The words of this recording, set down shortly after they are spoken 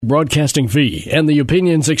Broadcasting fee and the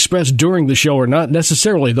opinions expressed during the show are not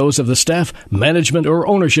necessarily those of the staff, management, or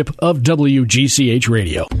ownership of WGCH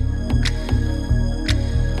Radio.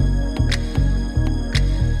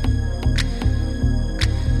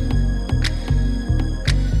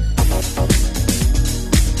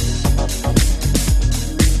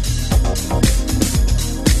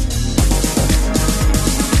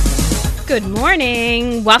 Good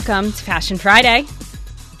morning. Welcome to Fashion Friday.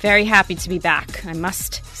 Very happy to be back, I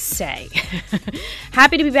must say.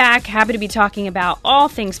 Happy to be back. Happy to be talking about all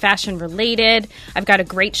things fashion related. I've got a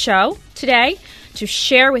great show today to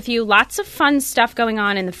share with you. Lots of fun stuff going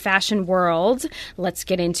on in the fashion world. Let's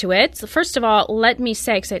get into it. So first of all, let me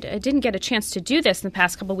say, because I didn't get a chance to do this in the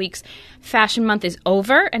past couple of weeks, Fashion Month is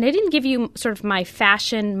over, and I didn't give you sort of my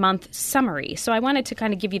Fashion Month summary. So I wanted to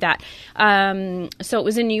kind of give you that. So it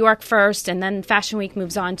was in New York first, and then Fashion Week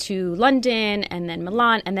moves on to London, and then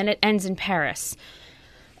Milan, and then it ends in Paris.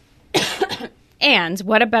 And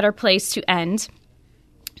what a better place to end.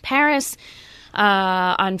 Paris.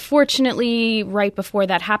 Unfortunately, right before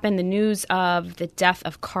that happened, the news of the death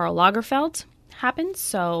of Karl Lagerfeld happened.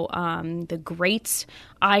 So the great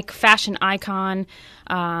fashion icon,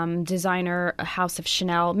 designer, House of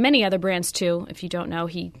Chanel, many other brands too. If you don't know,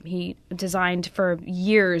 he designed for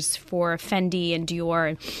years for Fendi and Dior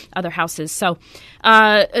and other houses. So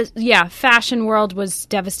fashion world was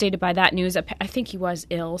devastated by that news. I think he was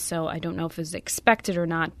ill, so I don't know if it was expected or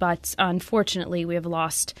not. But unfortunately, we have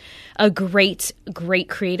lost a great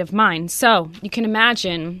creative mind. So you can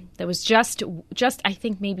imagine there was just I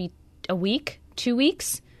think maybe a week, 2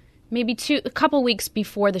 weeks, maybe a couple weeks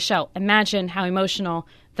before the show. Imagine how emotional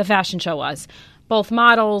the fashion show was. Both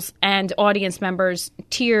models and audience members,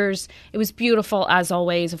 tears. It was beautiful as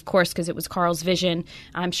always, of course, because it was Karl's vision.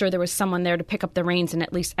 I'm sure there was someone there to pick up the reins and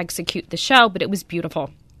at least execute the show, but it was beautiful,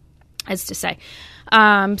 as to say.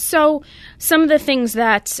 So some of the things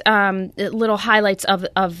that little highlights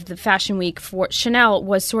of the Fashion Week for Chanel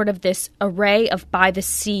was sort of this array of by the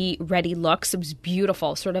sea ready looks. It was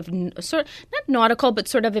beautiful, sort of not nautical, but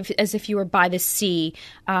sort of as if you were by the sea.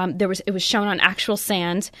 It was shown on actual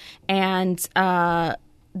sand, and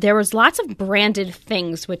there was lots of branded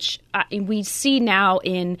things, which we see now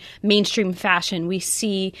in mainstream fashion. We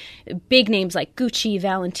see big names like Gucci,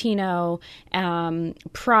 Valentino,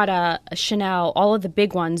 Prada, Chanel, all of the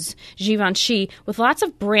big ones, Givenchy, with lots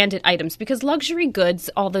of branded items. Because luxury goods,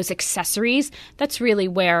 all those accessories, that's really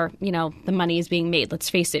where, the money is being made. Let's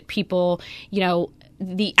face it, people,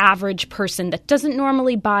 the average person that doesn't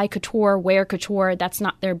normally buy couture, wear couture, that's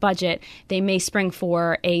not their budget. They may spring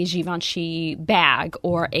for a Givenchy bag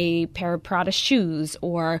or a pair of Prada shoes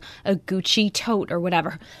or a Gucci tote or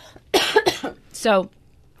whatever. So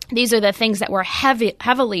these are the things that were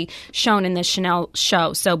heavily shown in the Chanel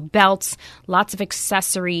show. So belts, lots of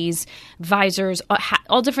accessories, visors,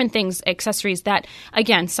 all different things, accessories that,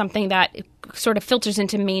 again, something that sort of filters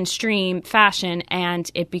into mainstream fashion,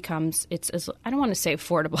 and it becomes, I don't want to say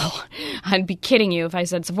affordable. I'd be kidding you if I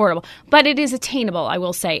said it's affordable, but it is attainable, I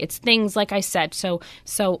will say. It's things, like I said, so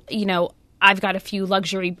I've got a few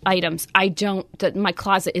luxury items. My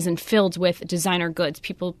closet isn't filled with designer goods.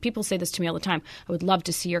 People say this to me all the time. I would love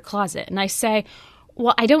to see your closet. And I say,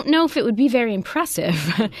 well, I don't know if it would be very impressive.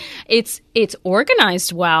 It's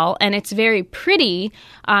organized well, and it's very pretty,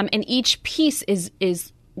 and each piece is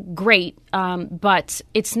great, but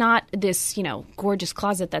it's not this, gorgeous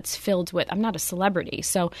closet that's filled with, I'm not a celebrity,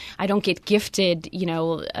 so I don't get gifted,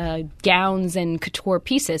 gowns and couture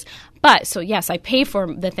pieces. But, so yes, I pay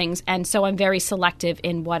for the things, and so I'm very selective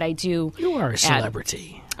in what I do. You are a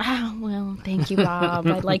celebrity. Oh, well, thank you, Bob.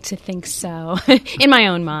 I'd like to think so, in my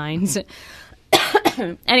own mind.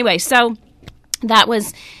 Anyway, so that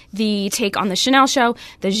was the take on the Chanel show.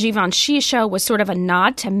 The Givenchy show was sort of a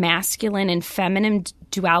nod to masculine and feminine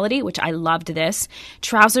duality, which I loved this.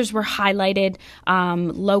 Trousers were highlighted,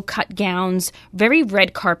 low-cut gowns, very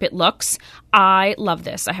red carpet looks. I love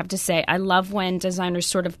this, I have to say. I love when designers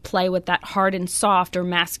sort of play with that hard and soft or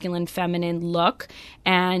masculine, feminine look,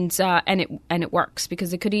 and it works,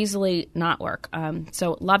 because it could easily not work.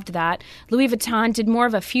 So loved that. Louis Vuitton did more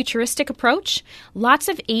of a futuristic approach. Lots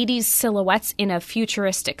of 80s silhouettes in a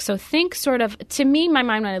futuristic. So think sort of, to me, in my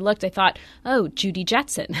mind when I looked, I thought, oh, Judy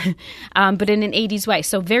Jetson, but in an 80s way.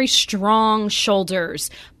 So very strong shoulders,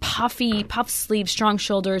 puff sleeve, strong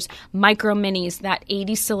shoulders, micro minis. That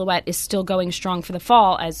 80s silhouette is still going strong for the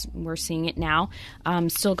fall, as we're seeing it now,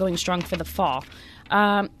 still going strong for the fall.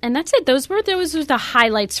 And that's it. Those were the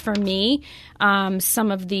highlights for me. Some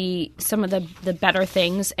of the better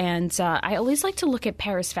things. And I always like to look at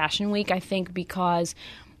Paris Fashion Week, I think, because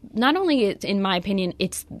not only, in my opinion,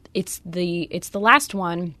 it's the last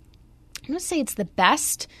one. I'm going to say it's the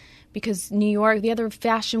best because New York, the other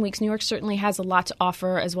fashion weeks, New York certainly has a lot to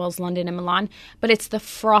offer, as well as London and Milan, but it's the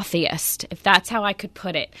frothiest, if that's how I could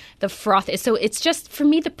put it. The frothiest. So it's just, for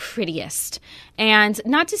me, the prettiest. And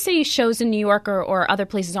not to say shows in New York or other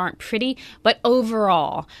places aren't pretty, but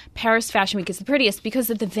overall, Paris Fashion Week is the prettiest because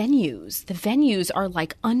of the venues. The venues are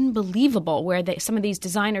like unbelievable, where some of these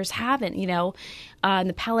designers haven't, in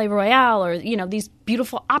the Palais Royal, or, these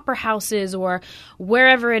beautiful opera houses, or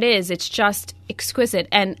wherever it is. It's just exquisite.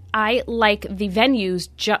 And I like the venues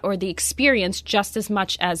or the experience just as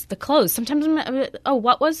much as the clothes. Sometimes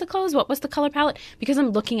what was the clothes? What was the color palette? Because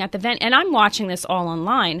I'm looking at the venue, and I'm watching this all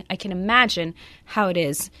online. I can imagine how it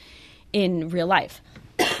is in real life.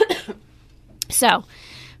 So,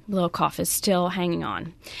 little cough is still hanging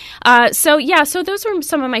on. So those are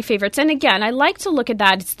some of my favorites. And again, I like to look at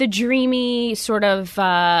that. It's the dreamy sort of,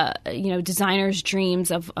 designer's dreams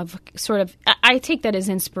of sort of, I take that as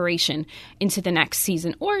inspiration into the next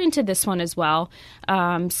season or into this one as well.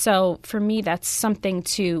 So for me, that's something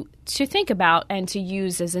to think about and to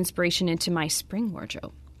use as inspiration into my spring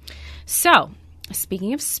wardrobe. So,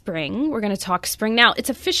 speaking of spring, we're going to talk spring now. It's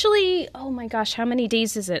officially, oh my gosh, how many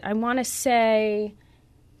days is it? I want to say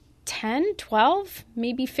 10, 12,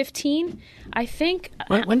 maybe 15, I think.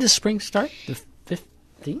 When does spring start? The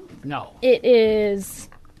 15th? No. It is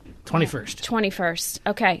 21st. 21st.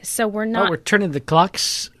 Okay, so we're not. We're turning the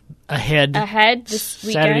clocks ahead this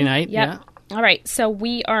weekend. Saturday night, yep. Yeah. All right, so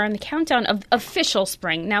we are on the countdown of official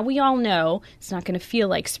spring. Now, we all know it's not going to feel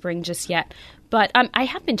like spring just yet. But I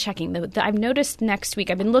have been checking. I've noticed next week,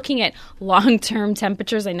 I've been looking at long-term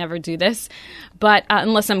temperatures. I never do this, but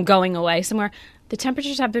unless I'm going away somewhere. The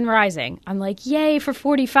temperatures have been rising. I'm like, yay for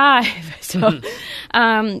 45. So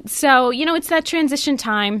it's that transition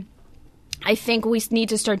time. I think we need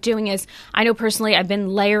to start doing is, I know personally I've been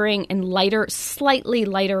layering in slightly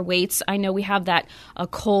lighter weights. I know we have that a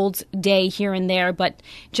cold day here and there, but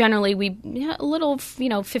generally a little,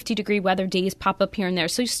 50-degree weather days pop up here and there.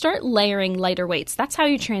 So you start layering lighter weights. That's how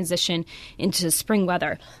you transition into spring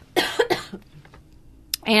weather.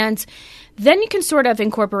 And then you can sort of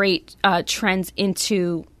incorporate trends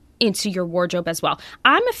into your wardrobe as well.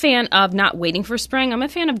 I'm a fan of not waiting for spring. I'm a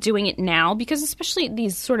fan of doing it now because especially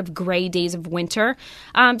these sort of gray days of winter.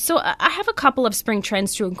 So I have a couple of spring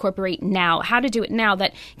trends to incorporate now, how to do it now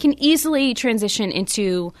that can easily transition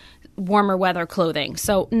into warmer weather clothing.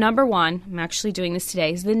 So number one, I'm actually doing this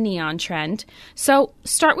today, is the neon trend. So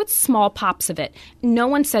start with small pops of it. No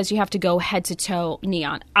one says you have to go head to toe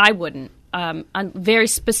neon. I wouldn't. A very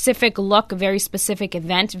specific look, a very specific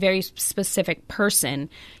event, very specific person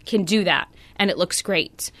can do that, and it looks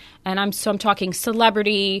great. And I'm talking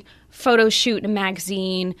celebrity, photo shoot in a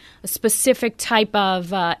magazine, a specific type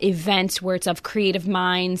of event where it's of creative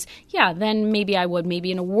minds. Yeah, then maybe I would.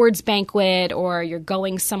 Maybe an awards banquet, or you're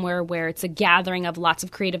going somewhere where it's a gathering of lots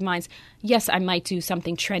of creative minds. Yes, I might do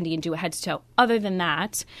something trendy and do a head to toe. Other than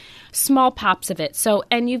that, small pops of it. So,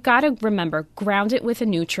 and you've got to remember, ground it with a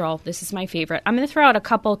neutral. This is my favorite. I'm going to throw out a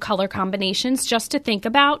couple color combinations just to think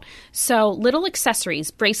about. So little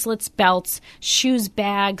accessories, bracelets, belts, shoes,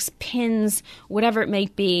 bags, pins, whatever it may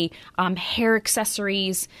be, hair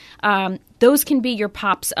accessories. Those can be your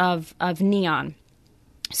pops of neon.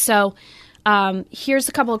 So here's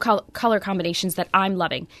a couple of color combinations that I'm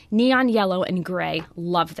loving. Neon yellow and gray.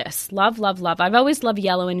 Love this. Love, love, love. I've always loved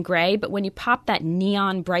yellow and gray, but when you pop that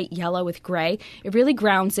neon bright yellow with gray, it really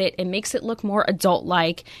grounds it. It makes it look more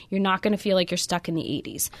adult-like. You're not going to feel like you're stuck in the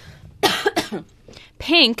 80s.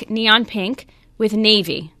 Pink, neon pink with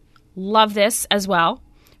navy. Love this as well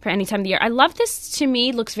for any time of the year. I love this. To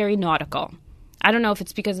me, looks very nautical. I don't know if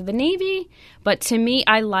it's because of the navy, but to me,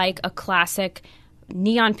 I like a classic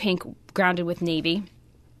neon pink grounded with navy.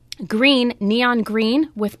 Green, neon green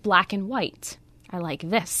with black and white. I like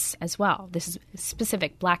this as well. This is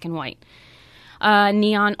specific, black and white.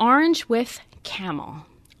 Neon orange with camel.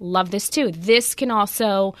 Love this too. This can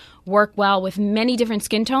also work well with many different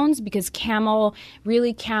skin tones because camel's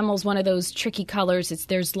one of those tricky colors.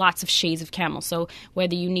 There's lots of shades of camel. So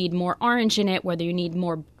whether you need more orange in it, whether you need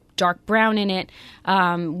more dark brown in it,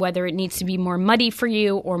 whether it needs to be more muddy for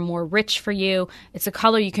you or more rich for you, it's a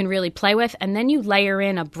color you can really play with. And then you layer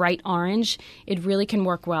in a bright orange. It really can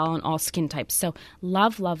work well on all skin types. So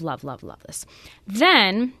love, love, love, love, love this.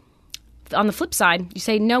 Then on the flip side, you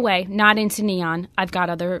say, no way, not into neon. I've got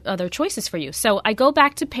other choices for you. So I go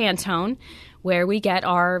back to Pantone, where we get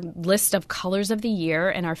our list of colors of the year,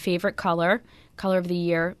 and our favorite color of the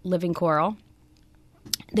year, living coral.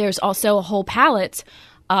 There's also a whole palette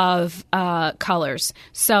of colors.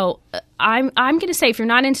 So I'm going to say, if you're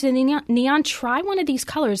not into neon, try one of these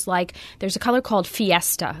colors. Like, there's a color called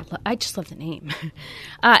Fiesta. I just love the name.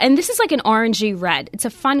 And this is like an orangey red. It's a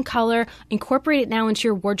fun color. Incorporate it now into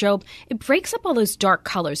your wardrobe. It breaks up all those dark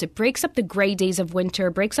colors. It breaks up the gray days of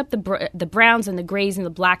winter, breaks up the browns and the grays and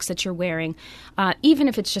the blacks that you're wearing, even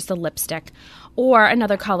if it's just a lipstick. Or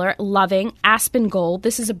another color, Loving, Aspen Gold.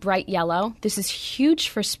 This is a bright yellow. This is huge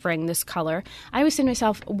for spring, this color. I always say to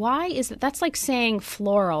myself, why is that? That's like saying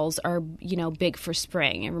florals are, big for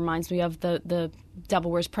spring. It reminds me of the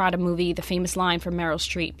Devil Wears Prada movie, the famous line from Meryl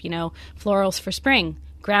Streep, florals for spring.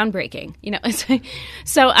 Groundbreaking,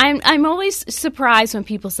 So I'm always surprised when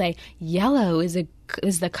people say yellow is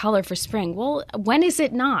the color for spring. Well, when is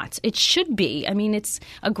it not? It should be. I mean, it's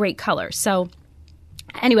a great color. So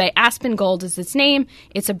anyway, Aspen Gold is its name.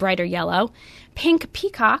 It's a brighter yellow. Pink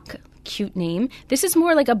Peacock, cute name. This is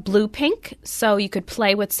more like a blue pink, so you could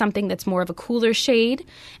play with something that's more of a cooler shade.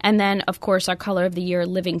 And then, of course, our color of the year,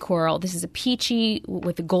 Living Coral. This is a peachy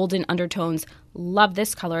with the golden undertones. Love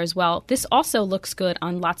this color as well. This also looks good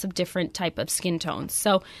on lots of different type of skin tones.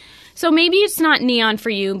 So maybe it's not neon for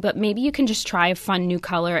you, but maybe you can just try a fun new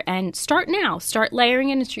color and start now. Start layering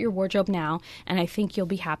it into your wardrobe now, and I think you'll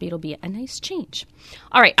be happy. It'll be a nice change.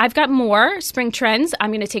 All right, I've got more spring trends.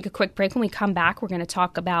 I'm going to take a quick break. When we come back, we're going to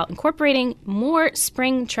talk about incorporating more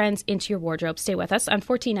spring trends into your wardrobe. Stay with us on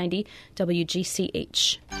 1490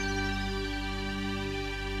 WGCH.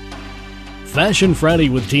 Fashion Friday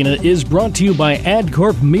with Tina is brought to you by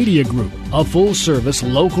AdCorp Media Group, a full-service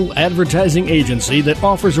local advertising agency that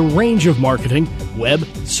offers a range of marketing, web,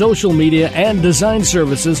 social media, and design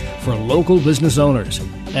services for local business owners.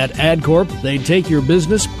 At AdCorp, they take your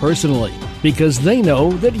business personally because they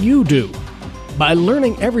know that you do. By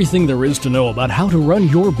learning everything there is to know about how to run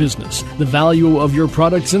your business, the value of your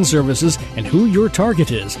products and services, and who your target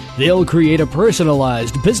is, they'll create a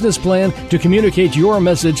personalized business plan to communicate your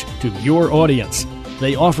message to your audience.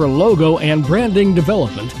 They offer logo and branding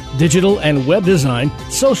development, digital and web design,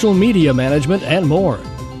 social media management, and more.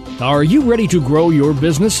 Are you ready to grow your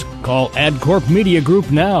business? Call AdCorp Media Group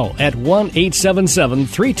now at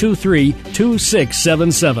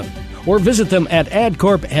 1-877-323-2677. Or visit them at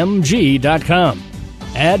adcorpmg.com.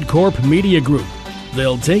 AdCorp Media Group.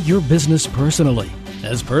 They'll take your business personally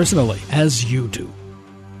as you do.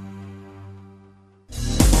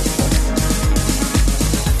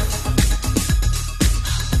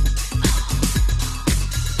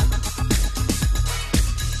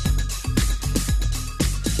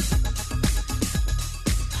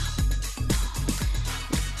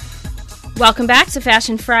 Welcome back to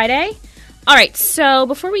Fashion Friday. All right, so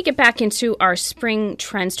before we get back into our spring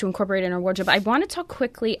trends to incorporate in our wardrobe, I want to talk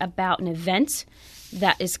quickly about an event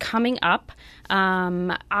that is coming up. I'm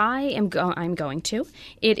going to.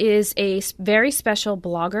 It is a very special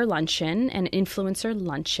blogger luncheon and influencer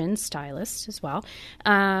luncheon, stylist as well,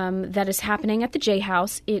 that is happening at the J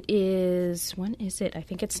House. It is, when is it? I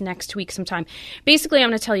think it's next week sometime. Basically, I'm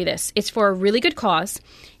going to tell you this. It's for a really good cause.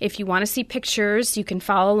 If you want to see pictures, you can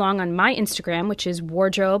follow along on my Instagram, which is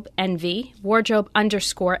Wardrobe Envy,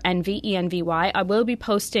 Wardrobe_Envy, ENVY. I will be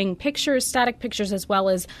posting pictures, static pictures, as well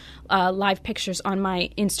as live pictures on my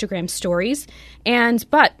Instagram stories.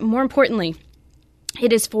 But more importantly,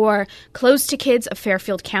 it is for Clothes to Kids of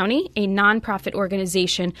Fairfield County, a nonprofit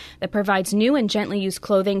organization that provides new and gently used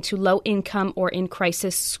clothing to low-income or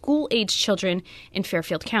in-crisis school-age children in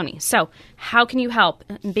Fairfield County. So how can you help?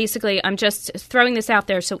 Basically, I'm just throwing this out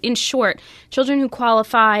there. So in short, children who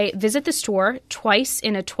qualify visit the store twice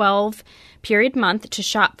in a 12-period month to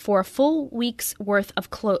shop for a full week's worth of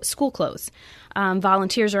school clothes.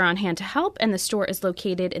 Volunteers are on hand to help, and the store is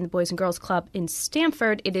located in the Boys and Girls Club in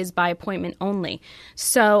Stamford. It is by appointment only.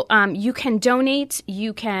 So you can donate.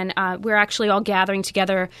 You can. We're actually all gathering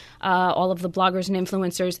together, all of the bloggers and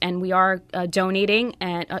influencers, and we are donating,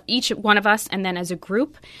 each one of us, and then as a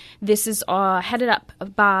group. This is headed up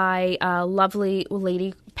by a lovely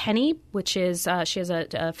lady, Penny, which is she has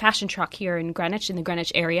a fashion truck here in Greenwich, in the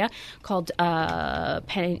Greenwich area, called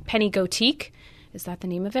Penny Gotique. Is that the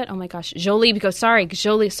name of it? Oh my gosh. Jolie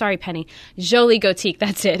Penny. Jolie Gotique,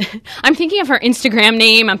 that's it. I'm thinking of her Instagram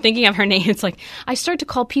name. I'm thinking of her name. It's like, I start to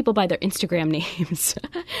call people by their Instagram names.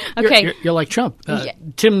 Okay. You're like Trump.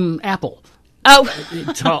 Tim Apple. Oh.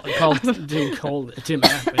 called Tim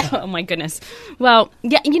Apple. Oh my goodness. Well,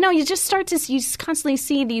 yeah, you just start to, you just constantly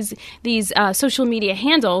see these social media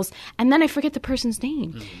handles, and then I forget the person's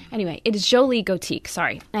name. Mm. Anyway, it is Jolie Gotique,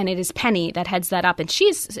 sorry, and it is Penny that heads that up, and she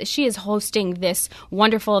is hosting this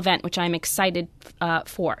wonderful event, which I'm excited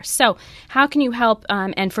for. So how can you help?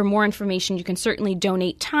 And for more information, you can certainly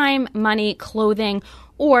donate time, money, clothing,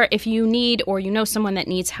 Or if you need or you know someone that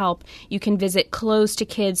needs help, you can visit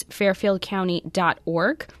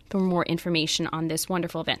clothetokidsfairfieldcounty.org for more information on this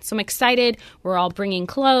wonderful event. So I'm excited. We're all bringing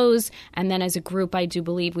clothes, and then as a group, I do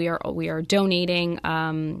believe we are donating,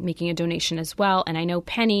 making a donation as well. And I know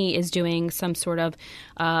Penny is doing some sort of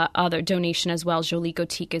other donation as well. Jolie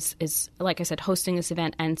Gautique is, like I said, hosting this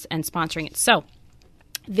event and sponsoring it. So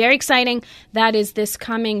very exciting. That is this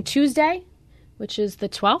coming Tuesday, which is the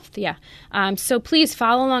 12th. Yeah. So please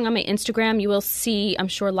follow along on my Instagram. You will see, I'm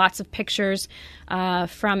sure, lots of pictures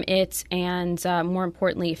from it. And more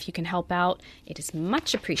importantly, if you can help out, it is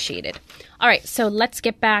much appreciated. All right. So let's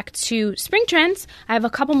get back to spring trends. I have a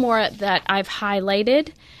couple more that I've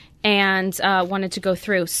highlighted and wanted to go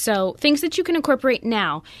through. So things that you can incorporate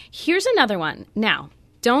now. Here's another one. Now,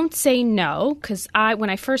 don't say no, because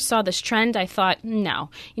when I first saw this trend, I thought,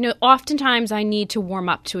 no. You know, oftentimes I need to warm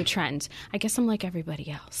up to a trend. I guess I'm like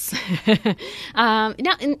everybody else. Now,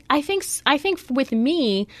 and I think with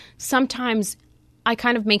me, sometimes I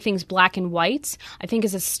kind of make things black and white. I think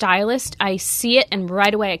as a stylist, I see it and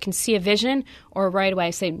right away I can see a vision, or right away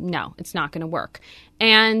I say, no, it's not going to work.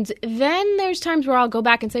 And then there's times where I'll go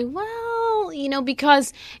back and say, well, you know,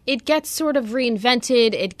 because it gets sort of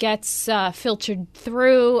reinvented, it gets filtered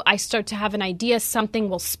through, I start to have an idea, something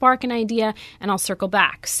will spark an idea, and I'll circle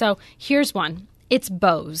back. So here's one. It's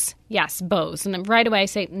bows. Yes, bows. And then right away I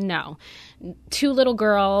say, no, too little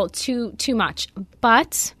girl, too much.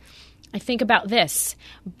 But I think about this,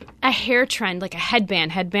 a hair trend, like a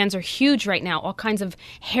headband. Headbands are huge right now. All kinds of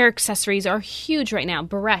hair accessories are huge right now.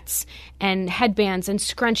 Barrettes and headbands and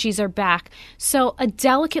scrunchies are back. So a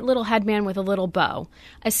delicate little headband with a little bow,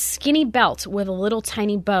 a skinny belt with a little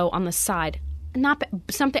tiny bow on the side, not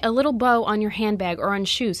something, a little bow on your handbag or on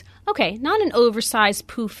shoes. Okay, not an oversized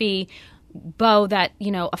poofy bow that,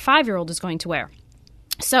 you know, a 5-year-old is going to wear.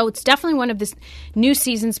 So it's definitely one of this new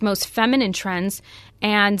season's most feminine trends,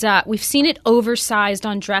 and we've seen it oversized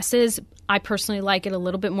on dresses. I personally like it a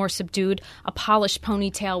little bit more subdued, a polished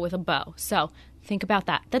ponytail with a bow. So think about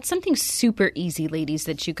that. That's something super easy, ladies,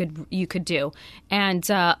 that you could do. And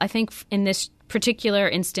I think in this particular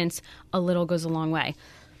instance, a little goes a long way.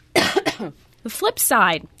 The flip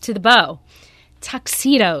side to the bow.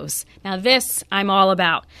 Tuxedos. Now this I'm all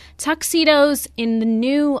about. Tuxedos in the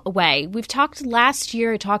new way. We've talked last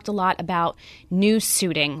year, I talked a lot about new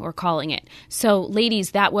suiting, we're calling it. So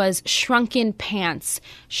ladies, that was shrunken pants,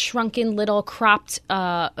 shrunken little cropped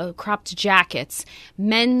jackets,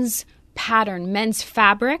 men's pattern, men's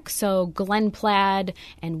fabric, so Glen plaid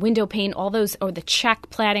and window pane, all those, or the check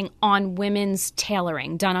plaiding on women's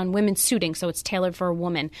tailoring, done on women's suiting, so it's tailored for a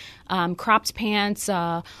woman. Cropped pants,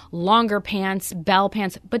 longer pants, bell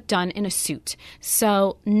pants, but done in a suit.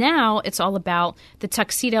 So now it's all about the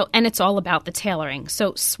tuxedo and it's all about the tailoring.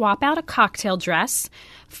 So swap out a cocktail dress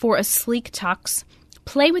for a sleek tux.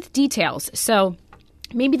 Play with details. So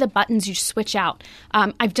maybe the buttons you switch out.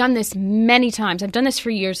 I've done this many times. I've done this for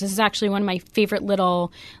years. This is actually one of my favorite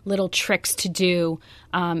little tricks to do,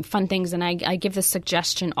 fun things, and I give this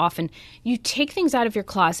suggestion often. You take things out of your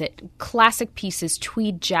closet, classic pieces,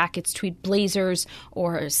 tweed jackets, tweed blazers,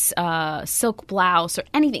 or silk blouse, or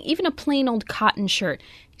anything, even a plain old cotton shirt.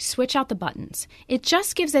 Switch out the buttons. It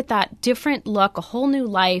just gives it that different look, a whole new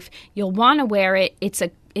life. You'll want to wear it.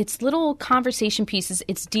 It's little conversation pieces.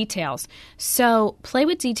 It's details. So play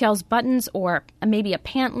with details, buttons, or maybe a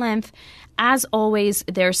pant length. As always,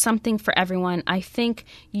 there's something for everyone. I think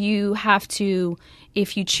you have to,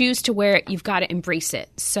 if you choose to wear it, you've got to embrace it.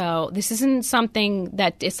 So this isn't something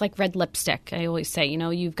that it's like red lipstick. I always say,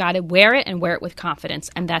 you've got to wear it and wear it with confidence,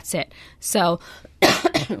 and that's it. So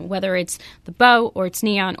whether it's the bow or it's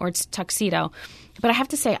neon or it's tuxedo. But I have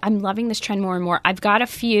to say, I'm loving this trend more and more. I've got a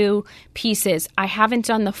few pieces. I haven't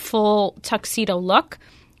done the full tuxedo look,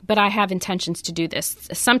 but I have intentions to do this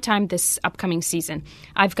sometime this upcoming season.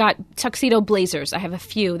 I've got tuxedo blazers. I have a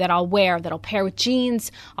few that I'll wear, that I'll pair with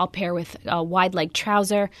jeans. I'll pair with a wide leg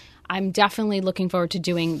trouser. I'm definitely looking forward to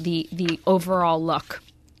doing the overall look,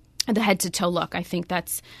 the head-to-toe look. I think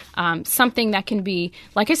that's something that can be,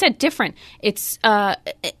 like I said, different. It's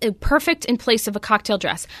perfect in place of a cocktail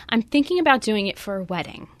dress. I'm thinking about doing it for a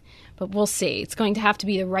wedding, but we'll see. It's going to have to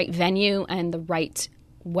be the right venue and the right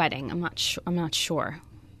wedding. I'm not sure.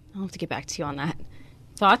 I'll have to get back to you on that.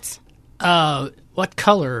 Thoughts? What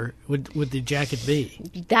color would the jacket be?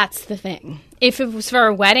 That's the thing. If it was for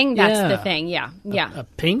a wedding, that's the thing. Yeah. A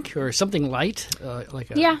pink or something light,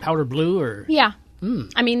 like a powder blue or... Yeah.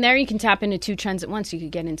 I mean, there you can tap into two trends at once. You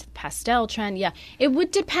could get into the pastel trend. Yeah. It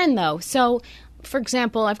would depend, though. So for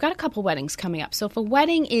example, I've got a couple weddings coming up. So if a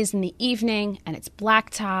wedding is in the evening and it's black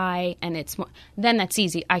tie and then that's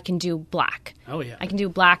easy. I can do black. Oh, yeah. I can do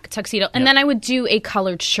black tuxedo. And then I would do a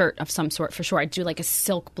colored shirt of some sort for sure. I'd do like a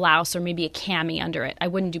silk blouse or maybe a cami under it. I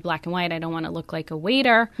wouldn't do black and white. I don't want to look like a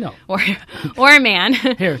waiter or a man.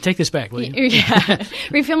 Here, take this back, will you? Yeah.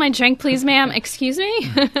 Refill my drink, please, ma'am. Excuse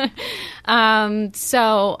me?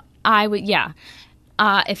 So I would,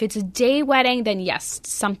 if it's a day wedding, then yes,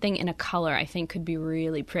 something in a color I think could be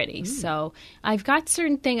really pretty. So I've got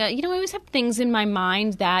certain things, I always have things in my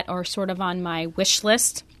mind that are sort of on my wish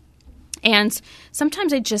list. And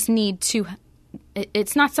sometimes I just need to,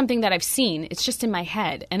 it's not something that I've seen, it's just in my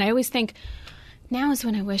head. And I always think, now is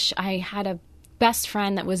when I wish I had a best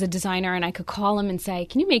friend that was a designer and I could call him and say,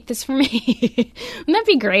 can you make this for me? Wouldn't that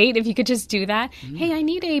be great if you could just do that? Hey, I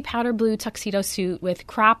need a powder blue tuxedo suit with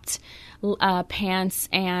cropped pants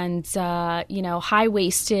and,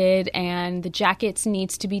 high-waisted, and the jackets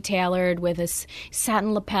needs to be tailored with a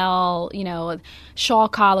satin lapel, shawl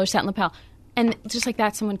collar, satin lapel. And just like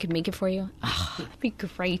that, someone could make it for you. Oh, that'd be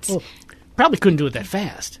great. Well, probably couldn't do it that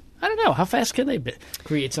fast. I don't know. How fast can they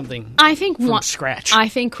create something from scratch? I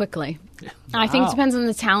think quickly. I think it depends on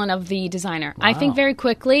the talent of the designer. Wow. I think very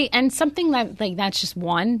quickly, and something that's just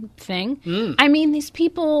one thing. I mean, these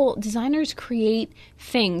designers create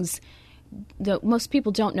things. Most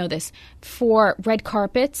people don't know this, for red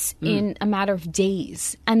carpets in a matter of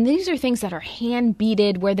days. And these are things that are hand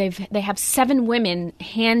beaded, where they have 7 women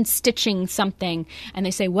hand stitching something, and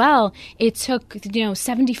they say, well, it took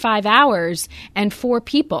 75 hours and 4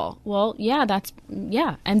 people. Well,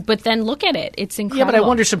 but then look at it. It's incredible. Yeah, but I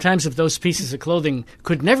wonder sometimes if those pieces of clothing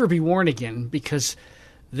could never be worn again because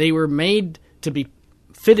they were made to be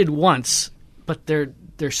fitted once, but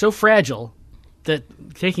they're so fragile that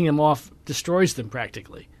taking them off destroys them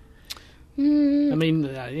practically. I mean,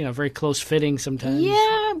 very close fitting sometimes.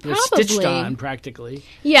 Yeah, probably. They're stitched on practically.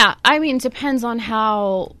 Yeah, I mean, it depends on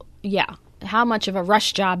how much of a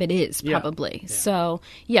rush job it is, probably. Yeah. So,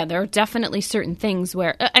 there are definitely certain things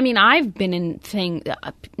where, I've been in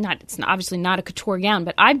it's obviously not a couture gown,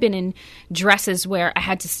 but I've been in dresses where I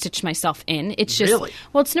had to stitch myself in. It's just, really?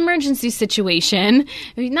 Well, it's an emergency situation.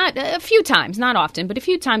 Not a few times, not often, but a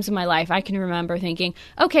few times in my life, I can remember thinking,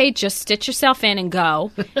 okay, just stitch yourself in and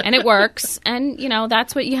go, and it works. And,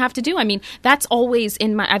 that's what you have to do. I mean, that's always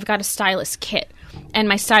I've got a stylist kit. And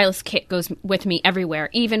my stylist kit goes with me everywhere,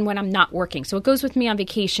 even when I'm not working. So it goes with me on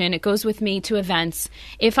vacation. It goes with me to events.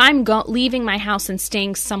 If I'm leaving my house and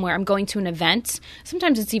staying somewhere, I'm going to an event.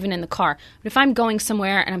 Sometimes it's even in the car. But if I'm going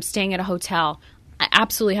somewhere and I'm staying at a hotel, I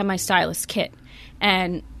absolutely have my stylist kit.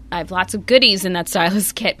 And I have lots of goodies in that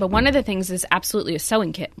stylist kit. But one of the things is absolutely a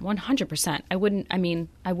sewing kit, 100%. I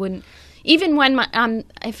wouldn't. Even when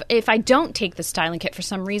if I don't take the styling kit for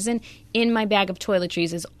some reason, in my bag of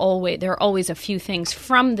toiletries there are always a few things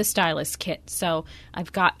from the stylist kit. So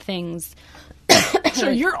I've got things. So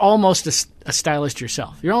you're almost a stylist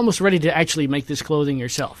yourself. You're almost ready to actually make this clothing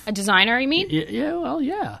yourself. A designer, you mean? Yeah. Well,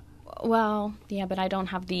 yeah. Well, yeah, but I don't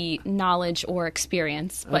have the knowledge or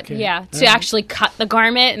experience. But to actually cut the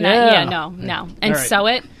garment and no, and sew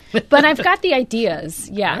it. But I've got the ideas,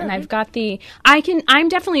 and I've got I'm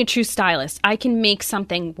definitely a true stylist. I can make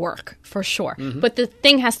something work, for sure. But the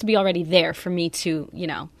thing has to be already there for me to,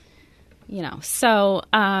 so...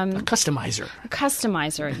 a customizer.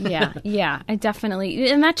 I definitely...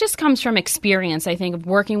 And that just comes from experience, I think, of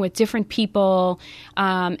working with different people,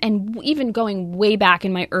 and even going way back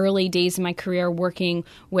in my early days in my career, working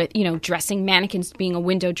with, dressing mannequins, being a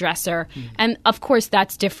window dresser. And, of course,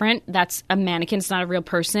 that's different. That's a mannequin. It's not a real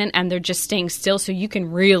person, and they're just staying still, so you can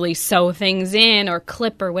really sew things in or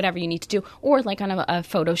clip or whatever you need to do. Or, like on a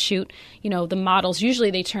photo shoot, the models,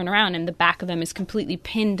 usually they turn around and the back of them is completely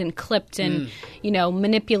pinned and clipped and,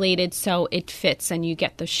 manipulated so it fits, and you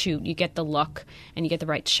get the shoot, you get the look, and you get the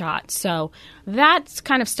right shot. So that's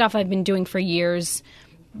kind of stuff I've been doing for years.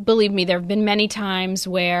 Believe me, there have been many times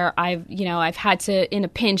where I've had to, in a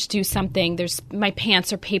pinch, do something. My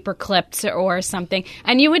pants are paper clipped or something,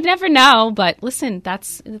 and you would never know. But listen,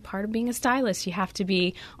 that's part of being a stylist. You have to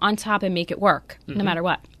be on top and make it work, no matter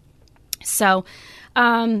what. So,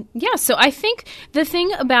 so I think the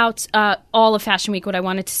thing about all of Fashion Week, what I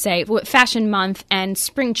wanted to say, Fashion Month and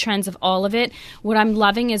spring trends of all of it, what I'm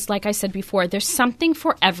loving is, like I said before, there's something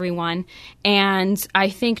for everyone. And I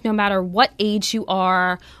think no matter what age you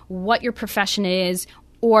are, what your profession is,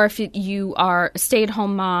 or if you are a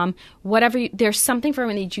stay-at-home mom, whatever, there's something for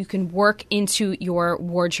everyone that you can work into your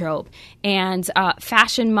wardrobe. And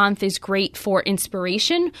Fashion Month is great for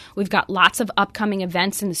inspiration. We've got lots of upcoming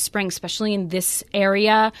events in the spring, especially in this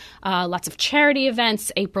area. Lots of charity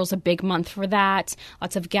events. April's a big month for that.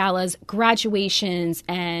 Lots of galas, graduations,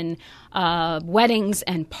 and weddings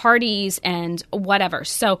and parties and whatever.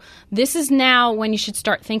 So this is now when you should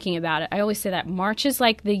start thinking about it. I always say that March is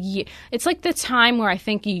like the year. It's like the time where I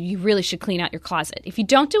think you really should clean out your closet. If you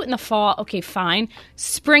don't do it in the fall, okay, fine.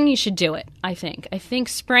 Spring, you should do it, I think. I think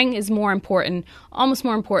spring is more important, almost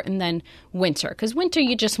more important than winter. Because winter,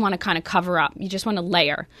 you just want to kind of cover up. You just want to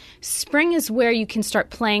layer. Spring is where you can start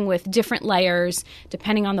playing with different layers,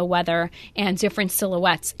 depending on the weather, and different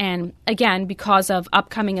silhouettes. And again, because of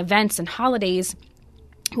upcoming events and holidays,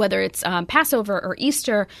 whether it's Passover or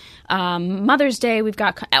Easter, Mother's Day, we've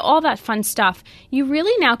got all that fun stuff. You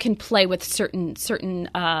really now can play with certain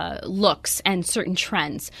looks and certain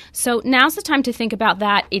trends. So now's the time to think about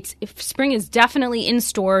that. If spring is definitely in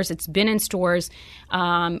stores. It's been in stores.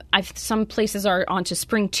 Some places are onto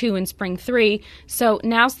spring 2 and spring 3. So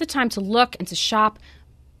now's the time to look and to shop.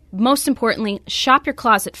 Most importantly, shop your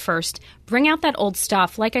closet first. Bring out that old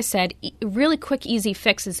stuff. Like I said, really quick, easy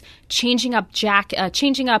fixes. Changing up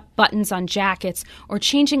buttons on jackets, or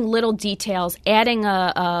changing little details. Adding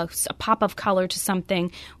a pop of color to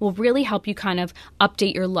something will really help you kind of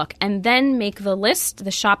update your look. And then make the list,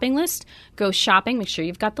 the shopping list. Go shopping. Make sure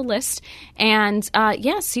you've got the list. And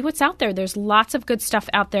see what's out there. There's lots of good stuff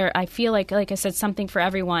out there. I feel like I said, something for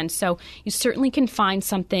everyone. So you certainly can find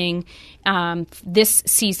something this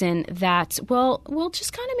season that will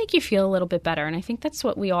just kind of make you feel a little bit better. And I think that's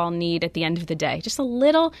what we all need at the end of the day. Just a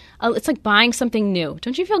little, it's like buying something new.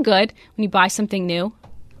 Don't you feel good when you buy something new?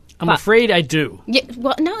 I'm afraid I do. Yeah,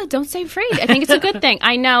 well, no, don't say afraid. I think it's a good thing.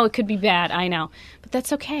 I know it could be bad. I know. But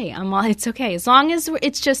that's okay. It's okay. As long as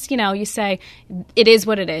it's just, you say it is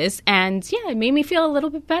what it is. And, it made me feel a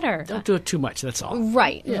little bit better. Don't do it too much. That's all.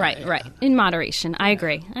 Right. In moderation. I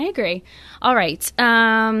agree. All right.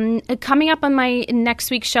 Coming up on my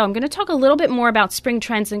next week's show, I'm going to talk a little bit more about spring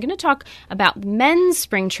trends. I'm going to talk about men's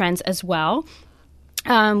spring trends as well.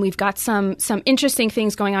 We've got some interesting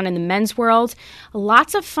things going on in the men's world.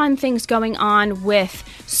 Lots of fun things going on with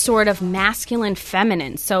sort of masculine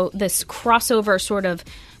feminine. So this crossover sort of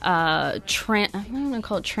I don't want to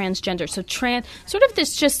call it transgender. So sort of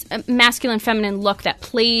this just masculine feminine look that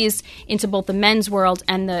plays into both the men's world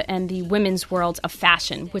and the women's world of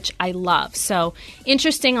fashion, which I love. So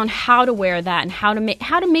interesting on how to wear that and how to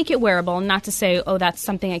make it wearable, and not to say, oh, that's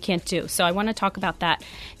something I can't do. So I want to talk about that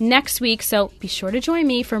next week. So be sure to join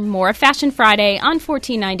me for more Fashion Friday on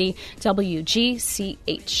 1490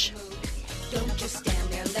 WGCH. Don't just stand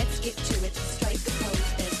there, let's get to it. Strike the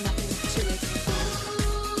pose, there's nothing to it.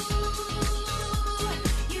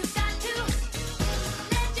 You got to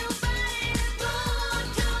let your body move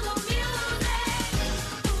to the music.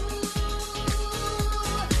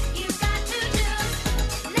 You got to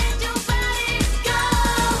just let your body go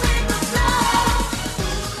with the flow.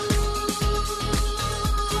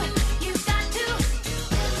 You got to go.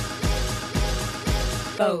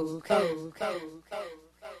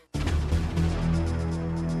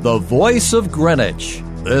 The voice of Greenwich.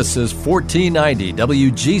 This is 1490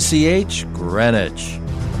 WGCH Greenwich.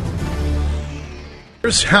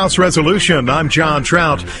 House Resolution. I'm John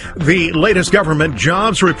Trout. The latest government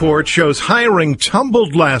jobs report shows hiring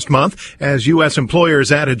tumbled last month as U.S.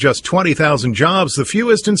 employers added just 20,000 jobs, the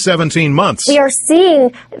fewest in 17 months. We are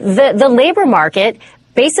seeing the labor market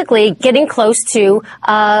basically getting close to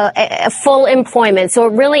full employment. So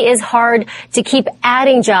it really is hard to keep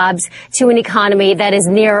adding jobs to an economy that is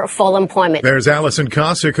near full employment. There's Allison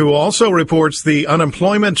Cossack, who also reports the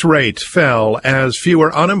unemployment rate fell as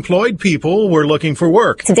fewer unemployed people were looking for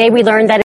work. Today we learned that